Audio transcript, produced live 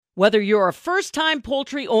Whether you're a first-time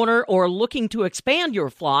poultry owner or looking to expand your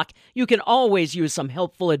flock, you can always use some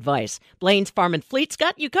helpful advice. Blaine's Farm and Fleet's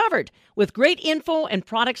got you covered with great info and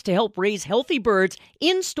products to help raise healthy birds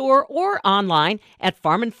in-store or online at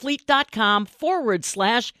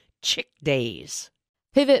farmandfleet.com/chick days.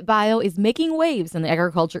 Pivot Bio is making waves in the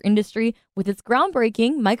agriculture industry with its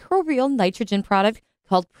groundbreaking microbial nitrogen product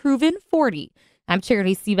called Proven 40. I'm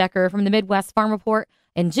Charity Seebecker from the Midwest Farm Report,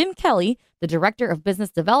 and Jim Kelly, the Director of Business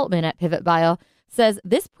Development at Pivot Bio, says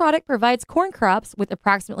this product provides corn crops with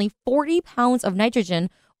approximately 40 pounds of nitrogen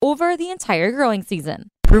over the entire growing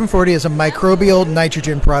season. Proven 40 is a microbial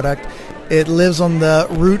nitrogen product. It lives on the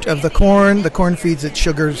root of the corn. The corn feeds it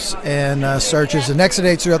sugars and starches and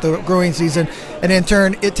exudates throughout the growing season. And in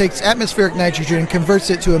turn, it takes atmospheric nitrogen, converts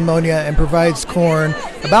it to ammonia, and provides corn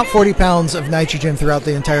about 40 pounds of nitrogen throughout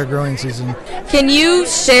the entire growing season. Can you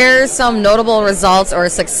share some notable results or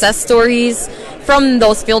success stories from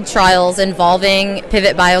those field trials involving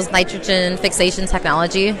Pivot Bio's nitrogen fixation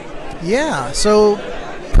technology? Yeah, so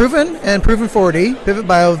Proven and Proven 40, Pivot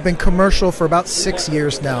Bio have been commercial for about 6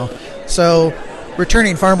 years now. So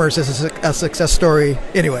returning farmers is a success story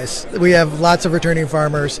anyways. We have lots of returning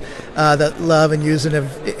farmers that love and use and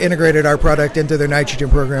have integrated our product into their nitrogen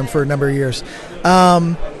program for a number of years.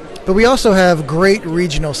 But we also have great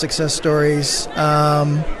regional success stories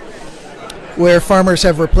where farmers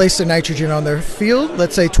have replaced the nitrogen on their field,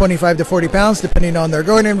 let's say 25 to 40 pounds, depending on their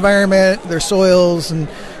growing environment, their soils, and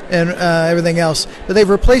everything else. But they've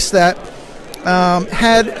replaced that,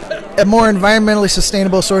 had a more environmentally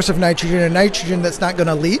sustainable source of nitrogen, a nitrogen that's not going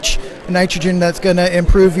to leach, a nitrogen that's going to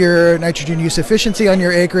improve your nitrogen use efficiency on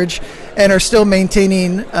your acreage, and are still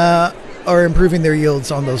maintaining or improving their yields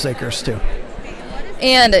on those acres too.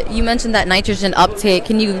 And you mentioned that nitrogen uptake.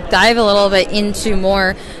 Can you dive a little bit into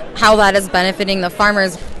more how that is benefiting the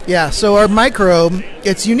farmers? Yeah, so our microbe,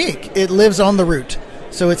 it's unique. It lives on the root.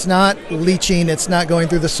 So it's not leaching, it's not going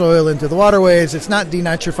through the soil into the waterways, it's not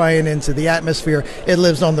denitrifying into the atmosphere, it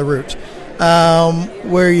lives on the root.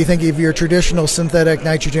 Where you think of your traditional synthetic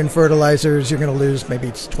nitrogen fertilizers, you're going to lose maybe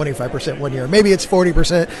it's 25% one year, maybe it's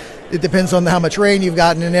 40%. It depends on how much rain you've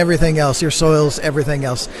gotten and everything else, your soils, everything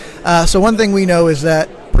else. So one thing we know is that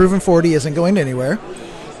Proven 40 isn't going anywhere.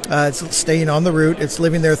 It's staying on the root, it's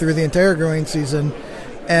living there through the entire growing season.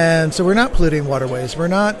 And so we're not polluting waterways, we're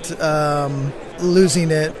not losing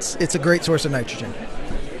it. It's a great source of nitrogen.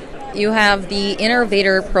 You have the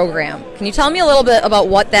Innovator Program. Can you tell me a little bit about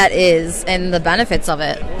what that is and the benefits of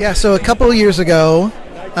it? Yeah, so a couple of years ago,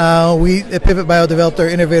 we at Pivot Bio developed our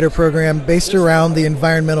Innovator Program based around the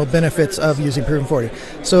environmental benefits of using Proven 40.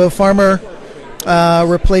 So a farmer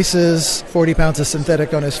replaces 40 pounds of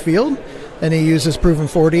synthetic on his field, and he uses Proven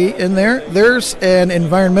 40 in there. There's an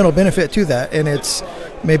environmental benefit to that, and it's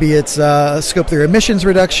Scope 3 emissions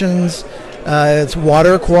reductions, it's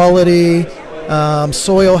water quality,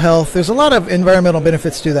 soil health. There's a lot of environmental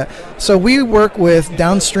benefits to that. So we work with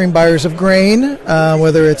downstream buyers of grain,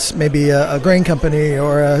 whether it's maybe a grain company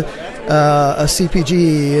or a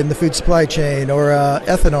CPG in the food supply chain or a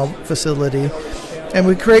ethanol facility, and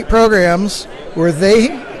we create programs where they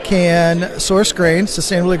can source grain,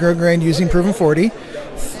 sustainably grown grain using Proven 40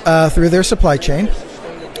 through their supply chain.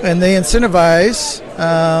 And they incentivize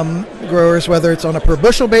growers, whether it's on a per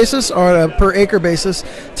bushel basis or a per acre basis,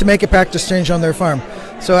 to make a practice change on their farm.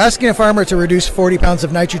 So asking a farmer to reduce 40 pounds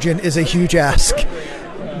of nitrogen is a huge ask.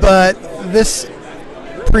 But this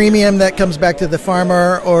premium that comes back to the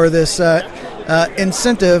farmer, or this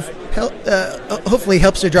incentive, hopefully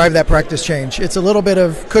helps to drive that practice change. It's a little bit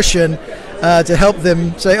of cushion to help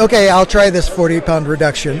them say, okay, I'll try this 40-pound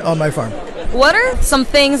reduction on my farm. What are some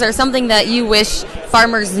things or something that you wish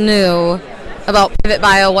farmers knew about Pivot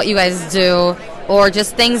Bio, what you guys do, or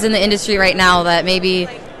just things in the industry right now that maybe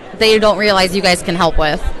they don't realize you guys can help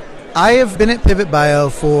with? I have been at Pivot Bio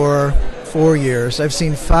for 4 years. I've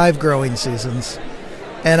seen 5 growing seasons,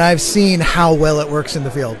 and I've seen how well it works in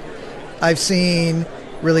the field. I've seen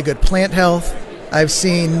really good plant health. I've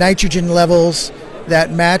seen nitrogen levels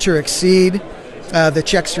that match or exceed the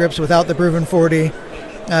check strips without the Proven 40.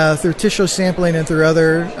 Through tissue sampling and through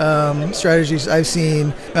other strategies, I've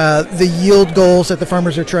seen the yield goals that the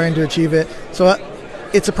farmers are trying to achieve it. So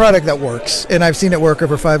it's a product that works, and I've seen it work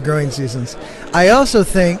over 5 growing seasons. I also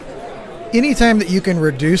think anytime that you can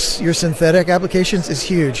reduce your synthetic applications is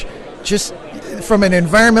huge, just from an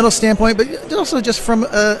environmental standpoint, but also just from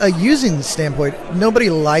a using standpoint. Nobody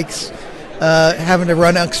likes having to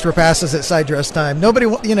run extra passes at side dress time. Nobody,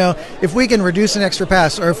 if we can reduce an extra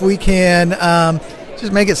pass, or if we can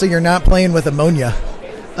just make it so you're not playing with ammonia,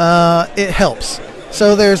 it helps.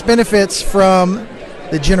 So there's benefits from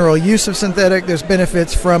the general use of synthetic. There's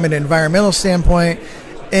benefits from an environmental standpoint.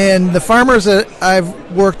 And the farmers that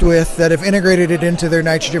I've worked with that have integrated it into their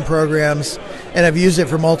nitrogen programs and have used it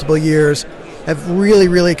for multiple years have really,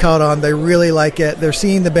 really caught on. They really like it. They're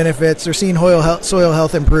seeing the benefits. They're seeing soil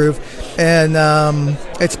health improve. And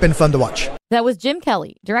it's been fun to watch. That was Jim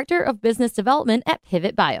Kelly, Director of Business Development at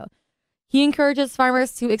Pivot Bio. He encourages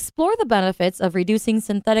farmers to explore the benefits of reducing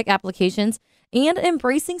synthetic applications and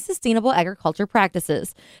embracing sustainable agriculture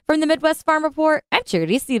practices. From the Midwest Farm Report, I'm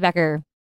Charity Seebecker.